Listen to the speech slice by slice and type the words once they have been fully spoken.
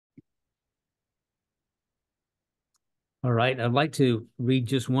All right, I'd like to read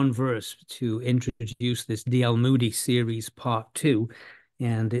just one verse to introduce this D.L. Moody series part two,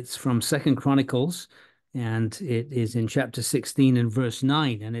 and it's from Second Chronicles, and it is in chapter 16 and verse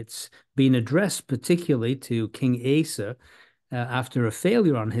 9, and it's been addressed particularly to King Asa after a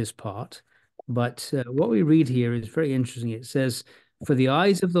failure on his part. But what we read here is very interesting. It says, "For the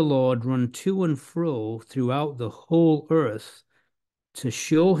eyes of the Lord run to and fro throughout the whole earth to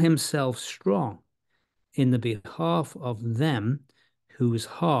show himself strong in the behalf of them whose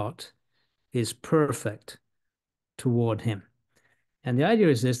heart is perfect toward him." And the idea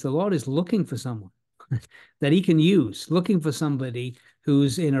is this: the Lord is looking for someone that he can use, looking for somebody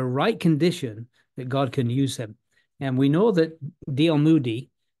who's in a right condition that God can use him. And we know that D.L. Moody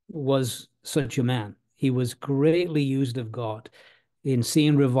was such a man. He was greatly used of God in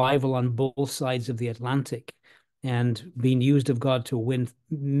seeing revival on both sides of the Atlantic and being used of God to win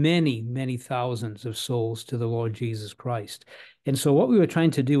many, many thousands of souls to the Lord Jesus Christ. And so what we were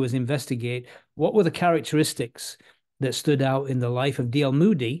trying to do was investigate what were the characteristics that stood out in the life of D.L.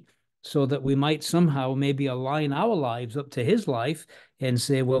 Moody, so that we might somehow maybe align our lives up to his life and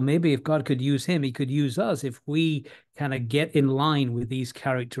say, well, maybe if God could use him, he could use us if we kind of get in line with these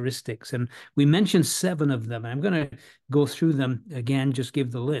characteristics. And we mentioned 7 of them. I'm going to go through them again, just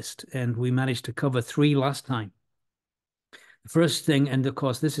give the list. And we managed to cover 3 last time. The first thing, and of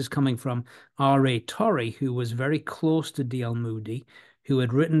course, this is coming from R.A. Torrey, who was very close to D.L. Moody, who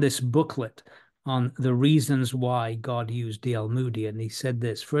had written this booklet on the reasons why God used D.L. Moody. And he said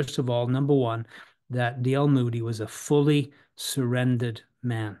this: first of all, number one, that D.L. Moody was a fully surrendered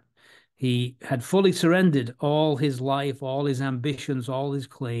man. He had fully surrendered all his life, all his ambitions, all his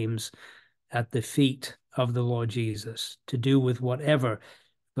claims at the feet of the Lord Jesus to do with whatever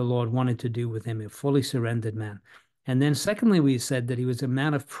the Lord wanted to do with him, a fully surrendered man. And then secondly, we said that he was a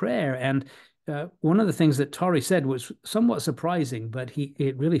man of prayer. And one of the things that Torrey said was somewhat surprising, but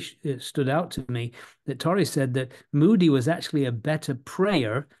it really it stood out to me, that Torrey said that Moody was actually a better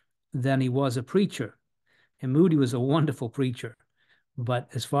prayer than he was a preacher. And Moody was a wonderful preacher. But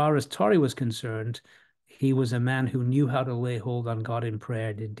as far as Torrey was concerned, he was a man who knew how to lay hold on God in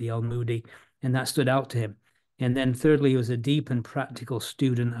prayer, did D.L. Moody, and that stood out to him. And then thirdly, he was a deep and practical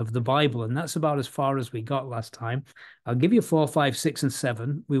student of the Bible. And that's about as far as we got last time. I'll give you 4, 5, 6, and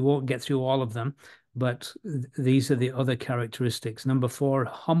 7. We won't get through all of them, but these are the other characteristics. Number 4,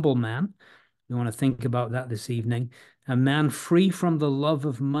 humble man. We want to think about that this evening. A man free from the love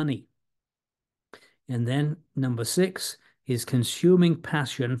of money. And then number 6, his consuming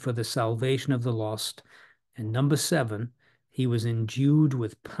passion for the salvation of the lost. And number 7, he was endued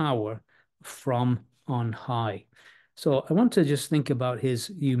with power from on high. So I want to just think about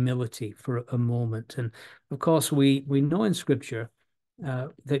his humility for a moment. And of course, we know in Scripture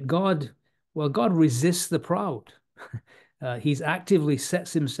that God resists the proud. He's actively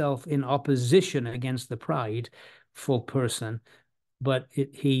sets himself in opposition against the prideful person, but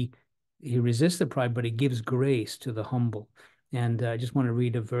he resists the pride, but he gives grace to the humble. And I just want to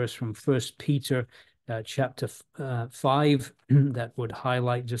read a verse from First Peter chapter 5 that would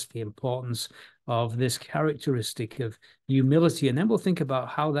highlight just the importance of this characteristic of humility. And then we'll think about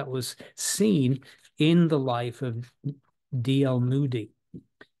how that was seen in the life of D.L. Moody.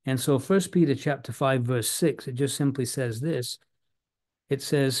 And so First Peter chapter 5, verse 6, it just simply says this. It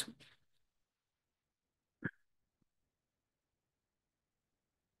says,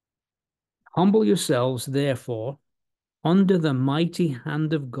 "Humble yourselves, therefore, under the mighty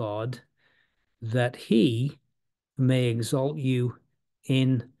hand of God, that he may exalt you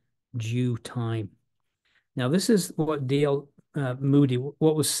in due time." Now, this is what D.L. Moody,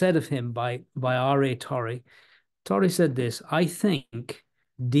 what was said of him by R.A. Torrey. Torrey said this: "I think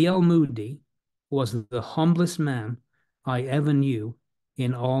D.L. Moody was the humblest man I ever knew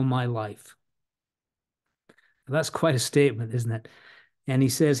in all my life." That's quite a statement, isn't it? And he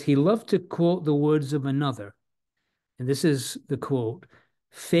says he loved to quote the words of another. And this is the quote: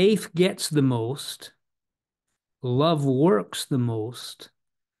 "Faith gets the most, love works the most,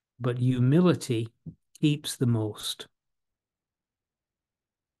 but humility keeps the most."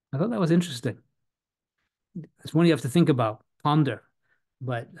 I thought that was interesting. It's one you have to think about, ponder.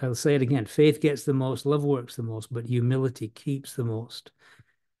 But I'll say it again: faith gets the most, love works the most, but humility keeps the most.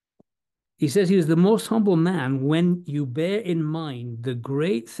 He says he was the most humble man when you bear in mind the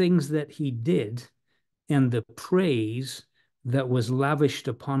great things that he did and the praise that was lavished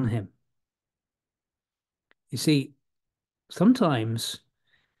upon him. You see, sometimes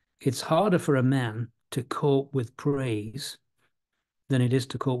it's harder for a man to cope with praise than it is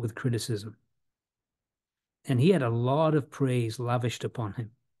to cope with criticism. And he had a lot of praise lavished upon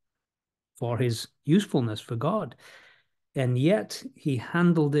him for his usefulness for God. And yet he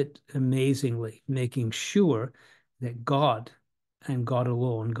handled it amazingly, making sure that God and God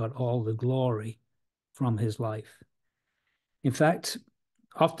alone got all the glory from his life. In fact,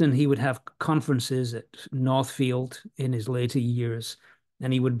 often he would have conferences at Northfield in his later years,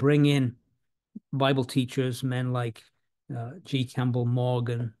 and he would bring in Bible teachers, men like G. Campbell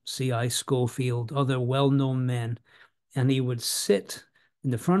Morgan, C.I. Schofield, other well-known men, and he would sit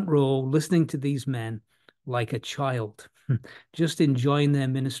in the front row listening to these men like a child, just enjoying their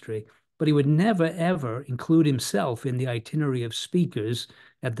ministry. But he would never, ever include himself in the itinerary of speakers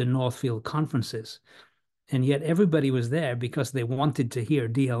at the Northfield conferences. And yet everybody was there because they wanted to hear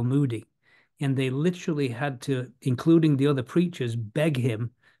D.L. Moody. And they literally had to, including the other preachers, beg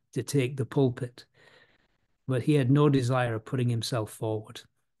him to take the pulpit. But he had no desire of putting himself forward.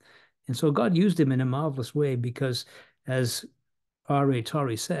 And so God used him in a marvelous way because, as R.A.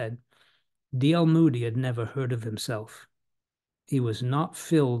 Torrey said, D.L. Moody had never heard of himself. He was not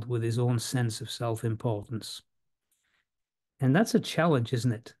filled with his own sense of self-importance. And that's a challenge,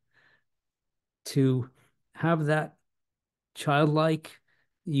 isn't it? To have that childlike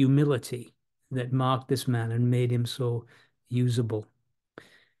humility that marked this man and made him so usable.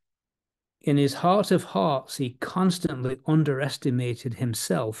 In his heart of hearts, he constantly underestimated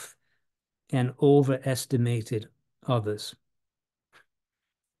himself and overestimated others.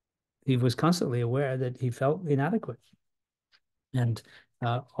 He was constantly aware that he felt inadequate and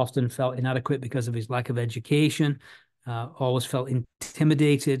often felt inadequate because of his lack of education, always felt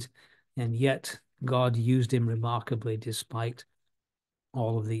intimidated, and yet God used him remarkably despite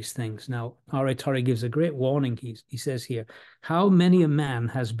all of these things. Now, R.A. Torrey gives a great warning. He says here, how many a man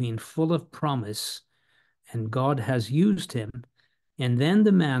has been full of promise and God has used him, and then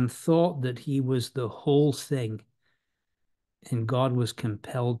the man thought that he was the whole thing, and God was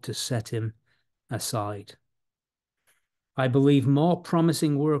compelled to set him aside. I believe more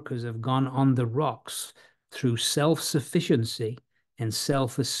promising workers have gone on the rocks through self-sufficiency and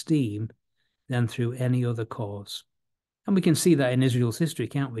self-esteem than through any other cause. And we can see that in Israel's history,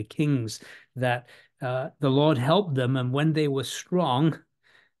 can't we? Kings that the Lord helped them, and when they were strong,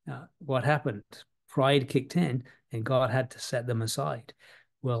 what happened? Pride kicked in, and God had to set them aside.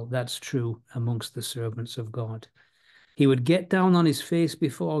 Well, that's true amongst the servants of God. He would get down on his face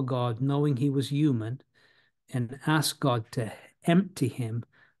before God, knowing he was human, and ask God to empty him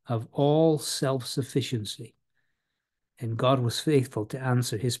of all self-sufficiency. And God was faithful to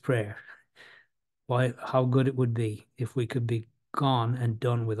answer his prayer. Why, how good it would be if we could be gone and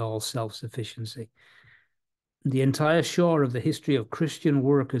done with all self-sufficiency. The entire shore of the history of Christian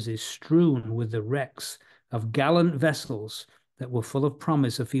workers is strewn with the wrecks of gallant vessels that were full of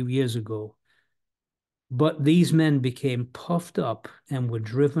promise a few years ago. But these men became puffed up and were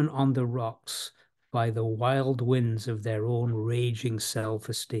driven on the rocks by the wild winds of their own raging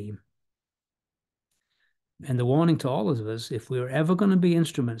self-esteem. And the warning to all of us, if we're ever going to be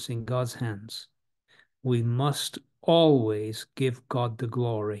instruments in God's hands, we must always give God the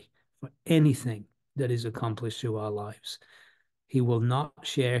glory for anything that is accomplished through our lives. He will not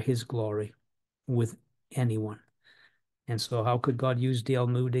share his glory with anyone. And so how could God use D.L.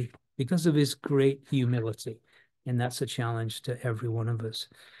 Moody? Because of his great humility. And that's a challenge to every one of us.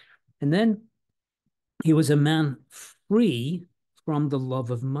 And then he was a man free from the love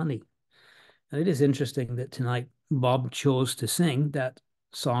of money. And it is interesting that tonight Bob chose to sing that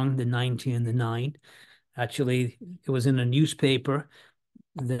song, The 90 and the 9. Actually, it was in a newspaper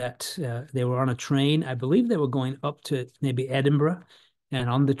that they were on a train. I believe they were going up to maybe Edinburgh. And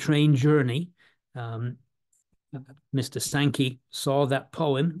on the train journey, Mr. Sankey saw that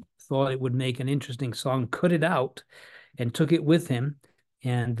poem, thought it would make an interesting song, cut it out, and took it with him.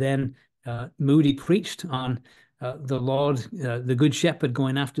 And then Moody preached on the Lord, the Good Shepherd,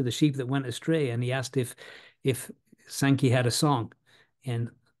 going after the sheep that went astray. And he asked if Sankey had a song. And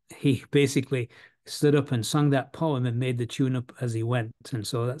he basically stood up and sung that poem and made the tune up as he went. And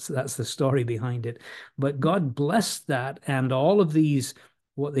so that's the story behind it. But God blessed that and all of these,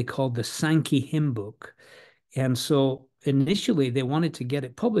 what they called the Sankey hymn book. And so initially they wanted to get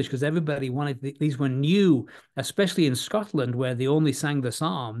it published because everybody wanted, these were new, especially in Scotland where they only sang the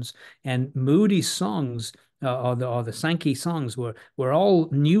Psalms, and Moody's songs or the Sankey songs were all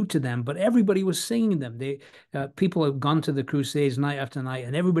new to them, but everybody was singing them. People had gone to the Crusades night after night,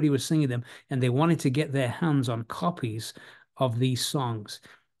 and everybody was singing them, and they wanted to get their hands on copies of these songs.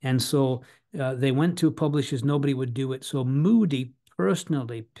 And so they went to publishers, nobody would do it. So Moody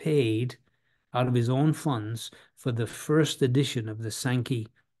personally paid out of his own funds for the first edition of the Sankey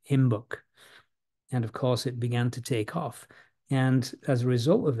hymn book. And of course, it began to take off. And as a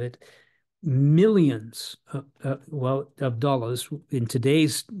result of it, millions of dollars in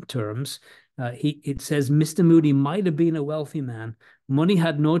today's terms. It says Mr. Moody might have been a wealthy man. Money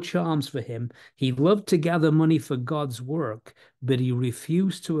had no charms for him. He loved to gather money for God's work, but he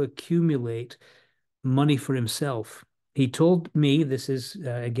refused to accumulate money for himself. He told me, this is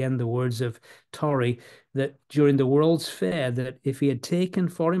again the words of Torrey, that during the World's Fair, that if he had taken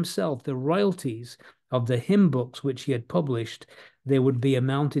for himself the royalties of the hymn books which he had published, they would be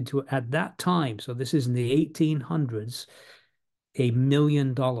amounted to, at that time, so this is in the 1800s, $1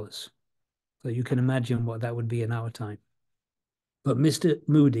 million. So you can imagine what that would be in our time. But Mr.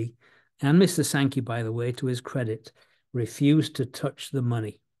 Moody and Mr. Sankey, by the way, to his credit, refused to touch the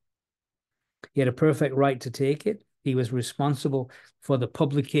money. He had a perfect right to take it. He was responsible for the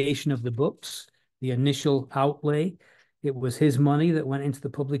publication of the books, the initial outlay. It was his money that went into the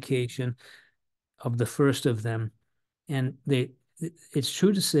publication of the first of them. And it's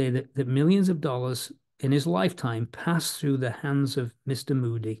true to say that millions of dollars in his lifetime passed through the hands of Mr.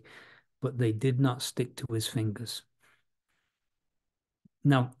 Moody, but they did not stick to his fingers.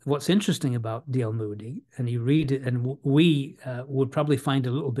 Now, what's interesting about D.L. Moody, and you read it, and we would probably find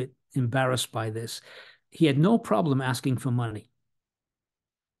a little bit embarrassed by this, he had no problem asking for money.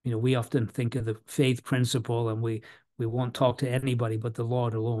 You know, we often think of the faith principle, and we won't talk to anybody but the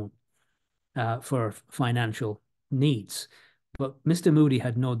Lord alone for financial needs. But Mr. Moody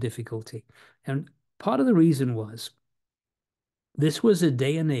had no difficulty. And part of the reason was this was a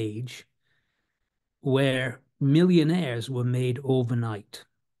day and age where millionaires were made overnight.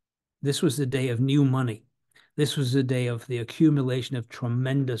 This was the day of new money. This was the day of the accumulation of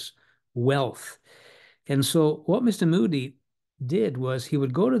tremendous wealth. And so what Mr. Moody did was he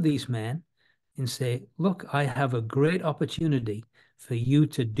would go to these men and say, look, I have a great opportunity for you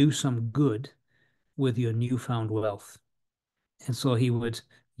to do some good with your newfound wealth. And so he would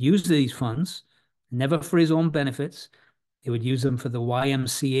use these funds, never for his own benefits. He would use them for the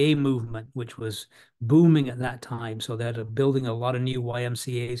YMCA movement, which was booming at that time. So they're building a lot of new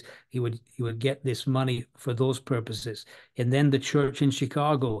YMCAs. He would get this money for those purposes. And then the church in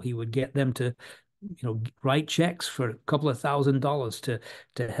Chicago, he would get them to, write checks for a couple of $1,000s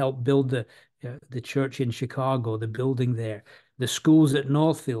to help build the church in Chicago, the building there, the schools at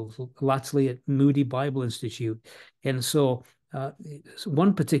Northfield, Latsley at Moody Bible Institute. And so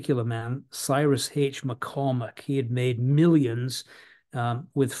one particular man, Cyrus H. McCormick, he had made millions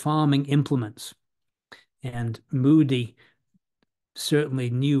with farming implements. And Moody certainly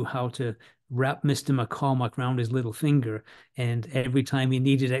knew how to wrap Mr. McCormick around his little finger. And every time he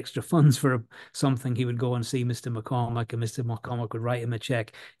needed extra funds for something, he would go and see Mr. McCormick, and Mr. McCormick would write him a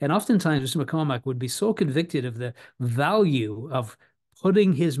check. And oftentimes, Mr. McCormick would be so convicted of the value of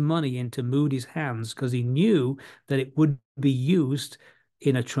putting his money into Moody's hands because he knew that it would be used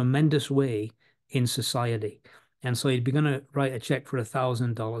in a tremendous way in society. And so he'd be going to write a check for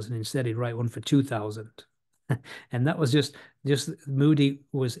 $1,000, and instead he'd write one for 2,000. And that was just Moody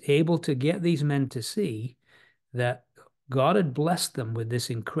was able to get these men to see that God had blessed them with this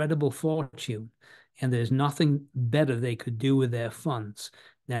incredible fortune, and there's nothing better they could do with their funds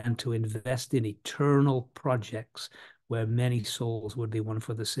than to invest in eternal projects where many souls would be won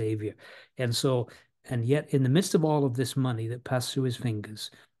for the Savior. And so, and yet in the midst of all of this money that passed through his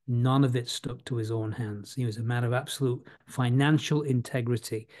fingers, none of it stuck to his own hands. He was a man of absolute financial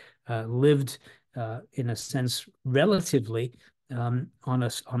integrity, lived in a sense, relatively on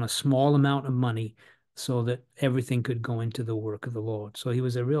a small amount of money, so that everything could go into the work of the Lord. So he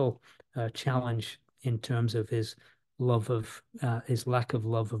was a real challenge in terms of his his lack of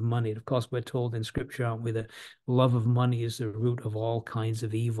love of money. And of course, we're told in Scripture, aren't we, that love of money is the root of all kinds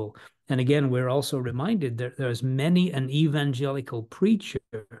of evil. And again, we're also reminded that there's many an evangelical preacher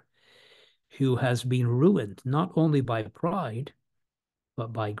who has been ruined not only by pride,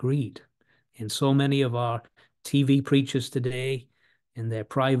 but by greed. And so many of our TV preachers today, in their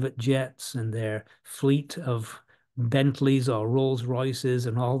private jets and their fleet of Bentleys or Rolls Royces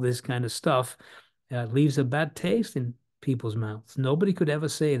and all this kind of stuff, leaves a bad taste in people's mouths. Nobody could ever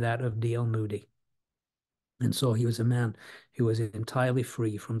say that of D.L. Moody. And so he was a man who was entirely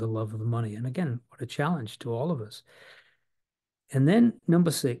free from the love of money. And again, what a challenge to all of us. And then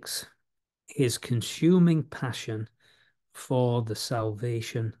number 6, his consuming passion for the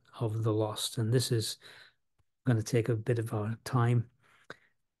salvation of the lost. And this is going to take a bit of our time.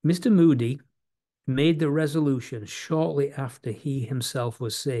 Mr. Moody made the resolution shortly after he himself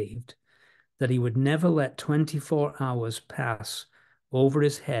was saved that he would never let 24 hours pass over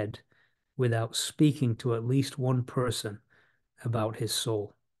his head without speaking to at least one person about his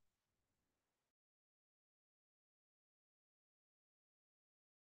soul.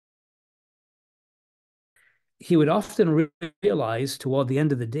 he would often realize toward the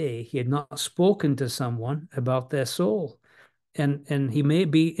end of the day he had not spoken to someone about their soul. And he may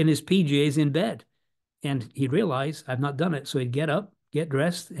be in his PJs in bed, and he'd realize I've not done it. So he'd get up, get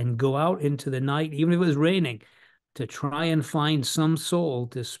dressed, and go out into the night, even if it was raining, to try and find some soul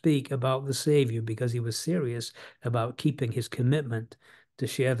to speak about the Savior, because he was serious about keeping his commitment to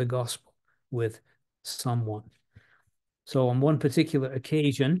share the gospel with someone. So on one particular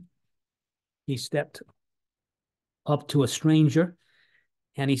occasion, he stepped up to a stranger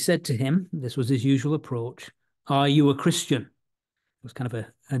and he said to him, this was his usual approach, "Are you a Christian?" It was kind of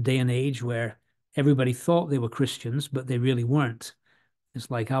a day and age where everybody thought they were Christians, but they really weren't.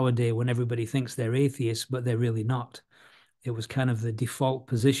 It's like our day when everybody thinks they're atheists, but they're really not. It was kind of the default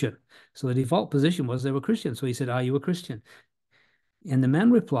position. So the default position was they were Christian. So he said, "Are you a Christian?" And the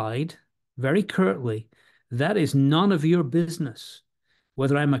man replied very curtly, "That is none of your business,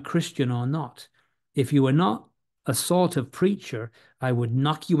 whether I'm a Christian or not. If you are not a sort of preacher, I would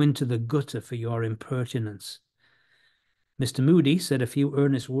knock you into the gutter for your impertinence." Mr. Moody said a few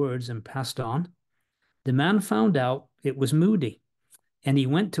earnest words and passed on. The man found out it was Moody, and he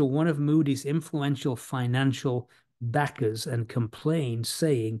went to one of Moody's influential financial backers and complained,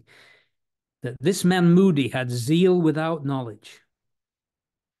 saying that this man Moody had zeal without knowledge.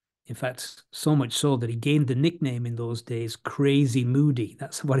 In fact, so much so that he gained the nickname in those days, Crazy Moody.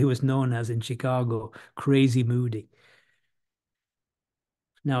 That's what he was known as in Chicago, Crazy Moody.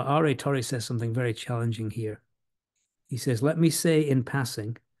 Now, R.A. Torrey says something very challenging here. He says, "Let me say in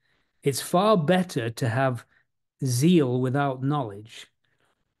passing, it's far better to have zeal without knowledge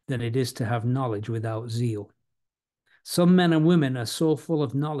than it is to have knowledge without zeal. Some men and women are so full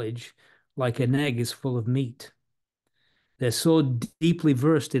of knowledge, like an egg is full of meat. They're so deeply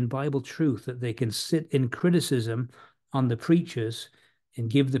versed in Bible truth that they can sit in criticism on the preachers and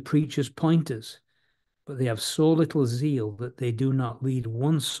give the preachers pointers, but they have so little zeal that they do not lead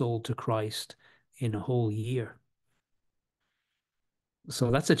one soul to Christ in a whole year."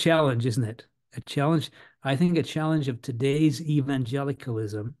 So that's a challenge, isn't it? A challenge. I think a challenge of today's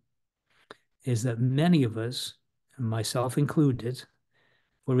evangelicalism is that many of us, and myself included, if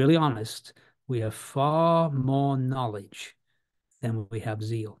we're really honest, we have far more knowledge than we have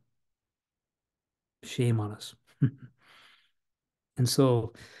zeal. Shame on us. And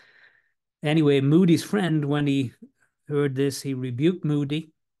so, anyway, Moody's friend, when he heard this, he rebuked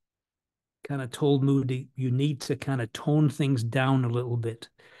Moody, kind of told Moody, "You need to kind of tone things down a little bit."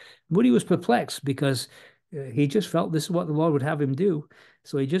 Moody was perplexed because he just felt this is what the Lord would have him do.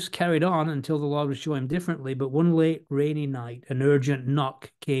 So he just carried on until the Lord would show him differently. But one late rainy night, an urgent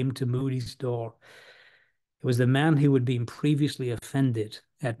knock came to Moody's door. It was the man who had been previously offended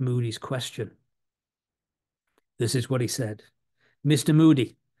at Moody's question. This is what he said: "Mr.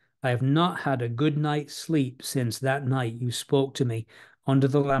 Moody, I have not had a good night's sleep since that night you spoke to me under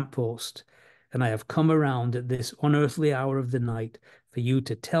the lamppost, and I have come around at this unearthly hour of the night for you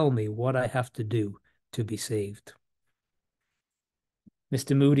to tell me what I have to do to be saved."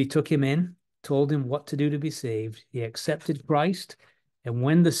 Mr. Moody took him in, told him what to do to be saved. He accepted Christ, and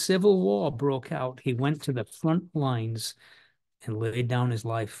when the Civil War broke out, he went to the front lines and laid down his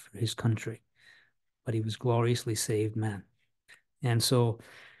life for his country. But he was gloriously saved man. And so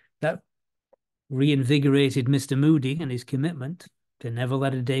that reinvigorated Mr. Moody and his commitment to never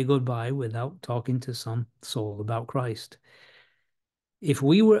let a day go by without talking to some soul about Christ. If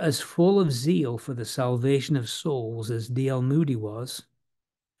we were as full of zeal for the salvation of souls as D.L. Moody was,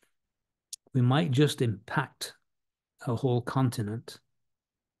 we might just impact a whole continent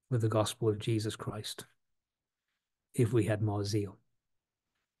with the gospel of Jesus Christ if we had more zeal.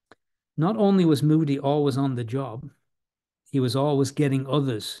 Not only was Moody always on the job, he was always getting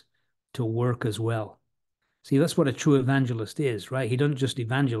others to work as well. See, that's what a true evangelist is, right? He doesn't just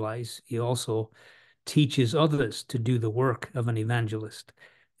evangelize, he also teaches others to do the work of an evangelist.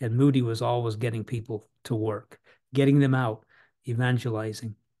 And Moody was always getting people to work, getting them out,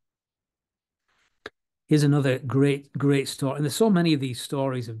 evangelizing. Here's another great story. And there's so many of these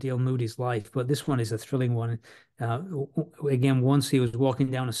stories of D.L. Moody's life, but this one is a thrilling one. Again, once he was walking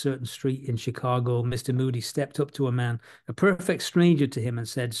down a certain street in Chicago, Mr. Moody stepped up to a man, a perfect stranger to him, and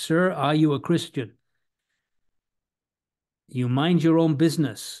said, "Sir, are you a Christian?" "You mind your own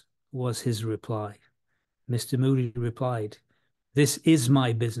business," was his reply. Mr. Moody replied, "This is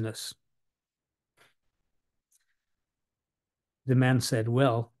my business." The man said,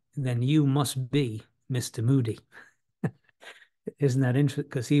 "Well, then you must be Mr. Moody." Isn't that interesting?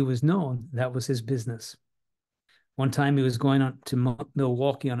 Because he was known, that was his business. One time he was going on to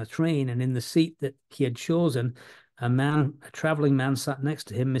Milwaukee on a train, and in the seat that he had chosen, A traveling man sat next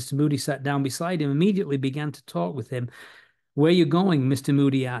to him. Mr. Moody sat down beside him, immediately began to talk with him. Where are you going? Mr.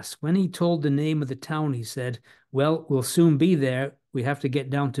 Moody asked. When he told the name of the town, he said, well, we'll soon be there. We have to get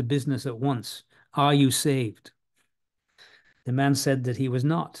down to business at once. Are you saved? The man said that he was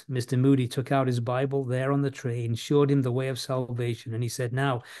not. Mr. Moody took out his Bible there on the train, showed him the way of salvation, and he said,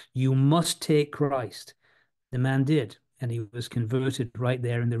 now, you must take Christ. The man did, and he was converted right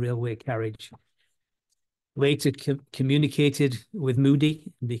there in the railway carriage. Later communicated with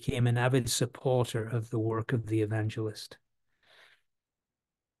Moody and became an avid supporter of the work of the evangelist.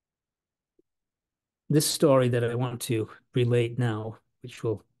 This story that I want to relate now, which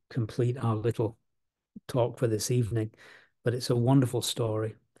will complete our little talk for this evening, but it's a wonderful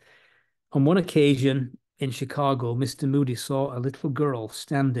story. On one occasion in Chicago, Mr. Moody saw a little girl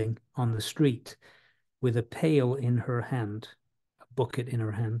standing on the street with a pail in her hand, a bucket in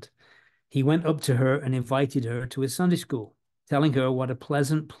her hand. He went up to her and invited her to his Sunday school, telling her what a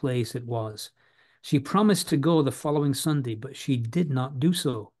pleasant place it was. She promised to go the following Sunday, but she did not do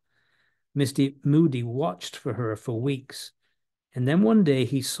so. Mr. Moody watched for her for weeks, and then one day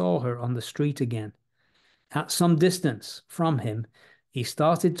he saw her on the street again. At some distance from him, he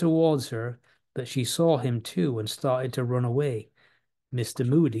started towards her, but she saw him too and started to run away. Mr.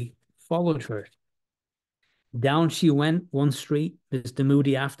 Moody followed her. Down she went one street, Mr.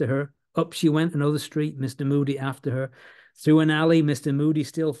 Moody after her. Up she went another street, Mr. Moody after her. Through an alley, Mr. Moody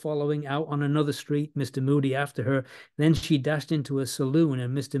still following. Out on another street, Mr. Moody after her. Then she dashed into a saloon,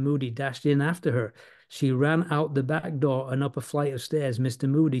 and Mr. Moody dashed in after her. She ran out the back door and up a flight of stairs, Mr.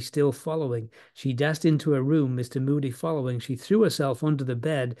 Moody still following. She dashed into a room, Mr. Moody following. She threw herself under the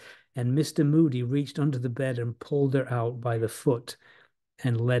bed, and Mr. Moody reached under the bed and pulled her out by the foot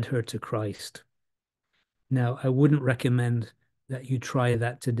and led her to Christ. Now, I wouldn't recommend that you try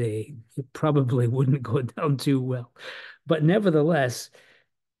that today. It probably wouldn't go down too well. But nevertheless,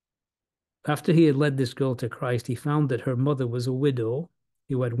 after he had led this girl to Christ, he found that her mother was a widow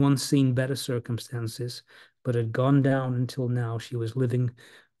who had once seen better circumstances, but had gone down until now she was living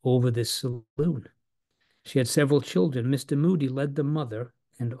over this saloon. She had several children. Mr. Moody led the mother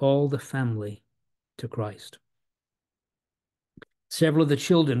and all the family to Christ. Several of the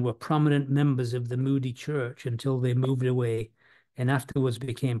children were prominent members of the Moody Church until they moved away and afterwards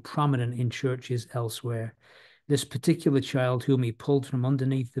became prominent in churches elsewhere. This particular child whom he pulled from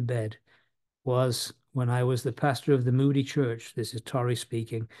underneath the bed was, when I was the pastor of the Moody Church, this is Tori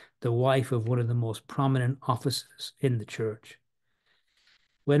speaking, the wife of one of the most prominent officers in the church.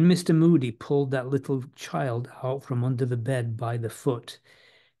 When Mr. Moody pulled that little child out from under the bed by the foot,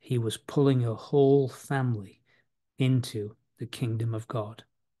 he was pulling a whole family into the kingdom of God.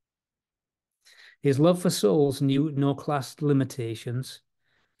 His love for souls knew no class limitations.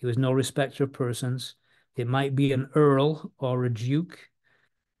 He was no respecter of persons. It might be an earl or a duke,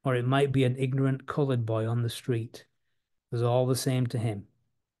 or it might be an ignorant colored boy on the street. It was all the same to him.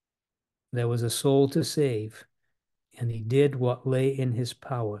 There was a soul to save, and he did what lay in his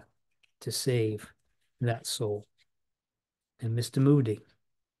power to save that soul. And Mr. Moody,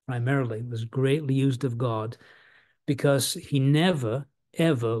 primarily, was greatly used of God because he never,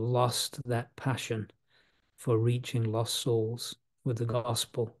 ever lost that passion for reaching lost souls with the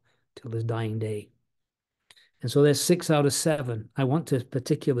gospel till his dying day. And so there's 6 out of 7. I want to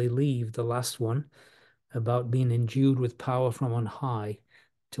particularly leave the last one about being endued with power from on high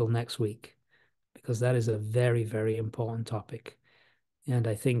till next week, because that is a very, very important topic. And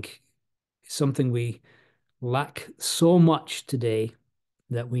I think something we lack so much today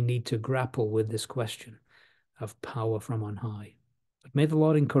that we need to grapple with this question of power from on high. But may the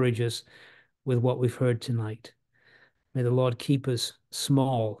Lord encourage us with what we've heard tonight. May the Lord keep us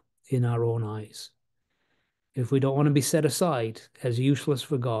small in our own eyes. If we don't want to be set aside as useless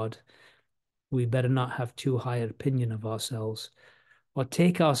for God, we better not have too high an opinion of ourselves or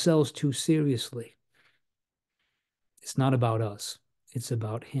take ourselves too seriously. It's not about us. It's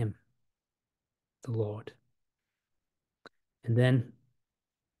about Him, the Lord. And then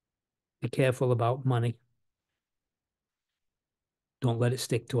be careful about money. Don't let it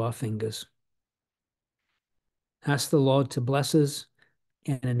stick to our fingers. Ask the Lord to bless us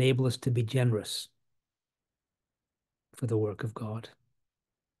and enable us to be generous for the work of God.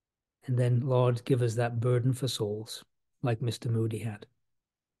 And then, Lord, give us that burden for souls like Mr. Moody had.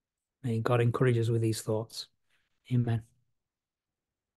 May God encourage us with these thoughts. Amen.